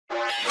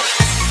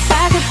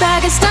it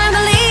back, it's time to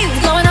leave.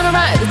 Going on a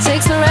ride that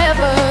takes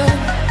forever.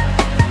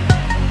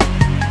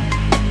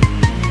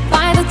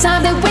 By the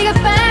time that we get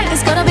back,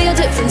 it's gonna be a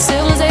different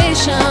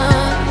civilization.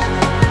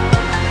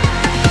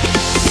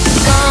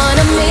 Gone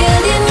a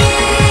million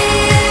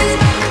years.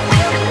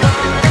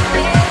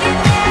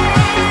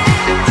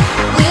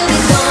 We'll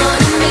be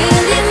gone a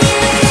million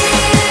years.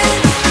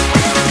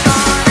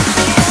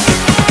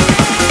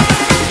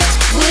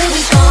 We'll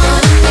be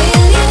gone a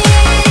million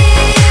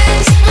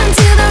years.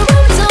 Until the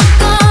room's all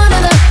gone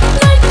and the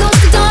night goes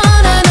to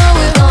dawn. I know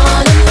we're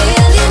gone a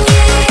million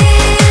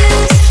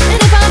years. And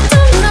if I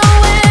don't know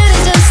when,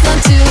 it's just not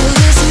to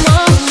this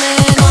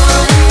moment.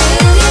 Gone a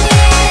million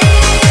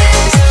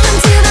years.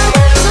 Until the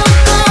room's all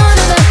gone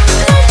and the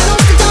night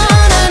goes to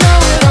dawn. I know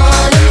we're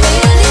gone a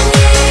million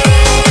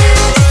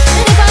years. And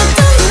if I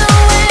don't know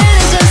when,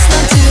 it's just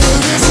not to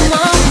this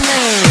moment.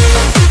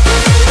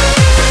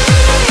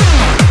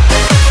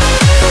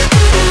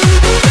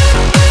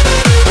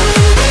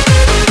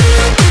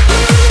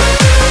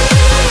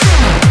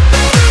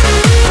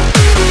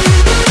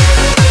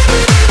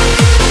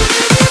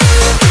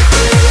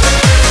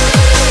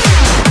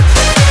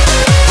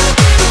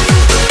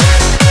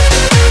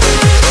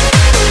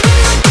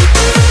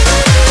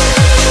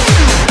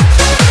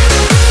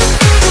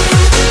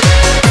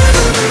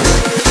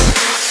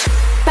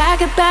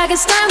 Back,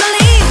 it's time to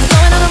leave.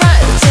 Going on a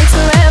ride that takes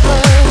forever.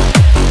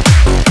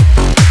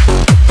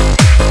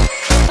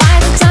 By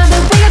the time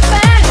that we get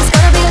back, it's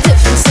gonna be a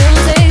different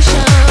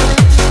civilization.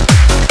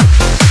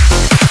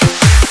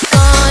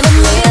 Gone a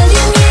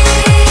million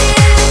years.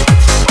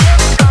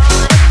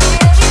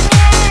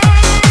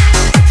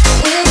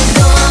 We'll be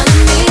gone a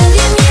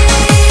million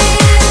years.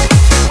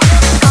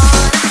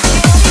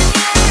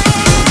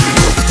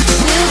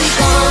 We'll be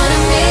gone a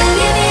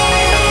million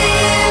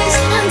years.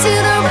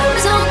 Until the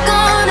room's all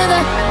gone and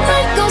the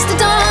night goes to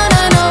dawn.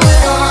 I know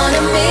we're gone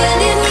a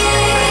million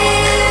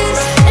years.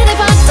 And if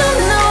I don't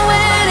know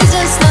when, it's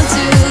just not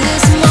to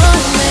this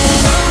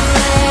moment.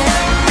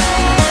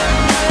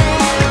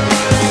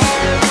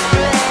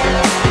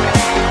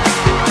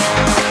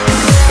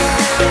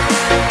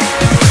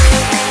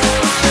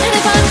 And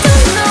if I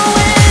don't know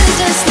when, it's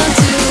just not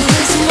to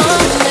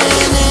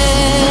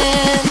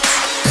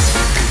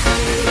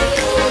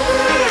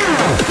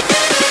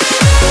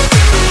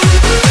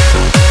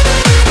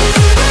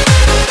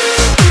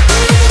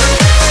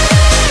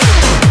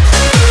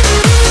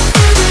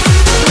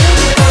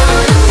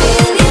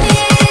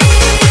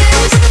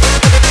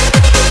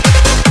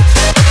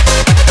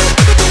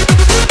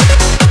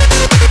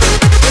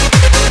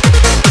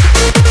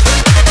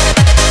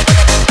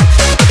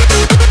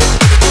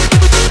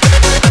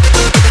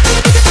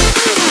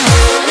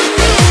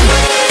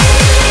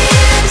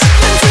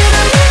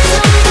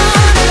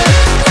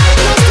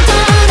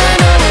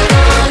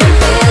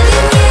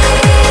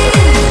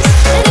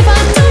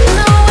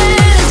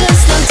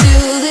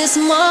this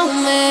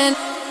moment.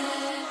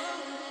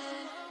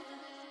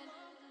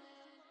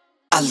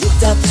 I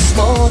looked out this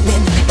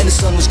morning and the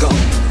sun was gone.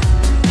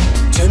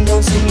 Turned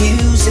on some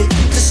music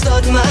to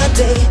start my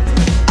day.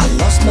 I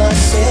lost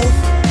myself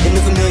in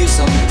the familiar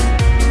song.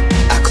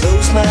 I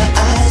closed my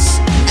eyes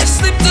and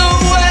slipped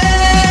away.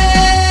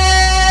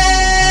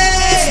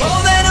 It's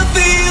more than a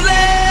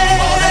feeling,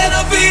 more than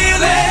a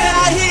feeling.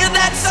 I hear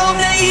that song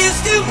that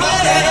used to play.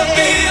 More than a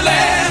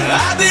feeling.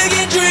 I begin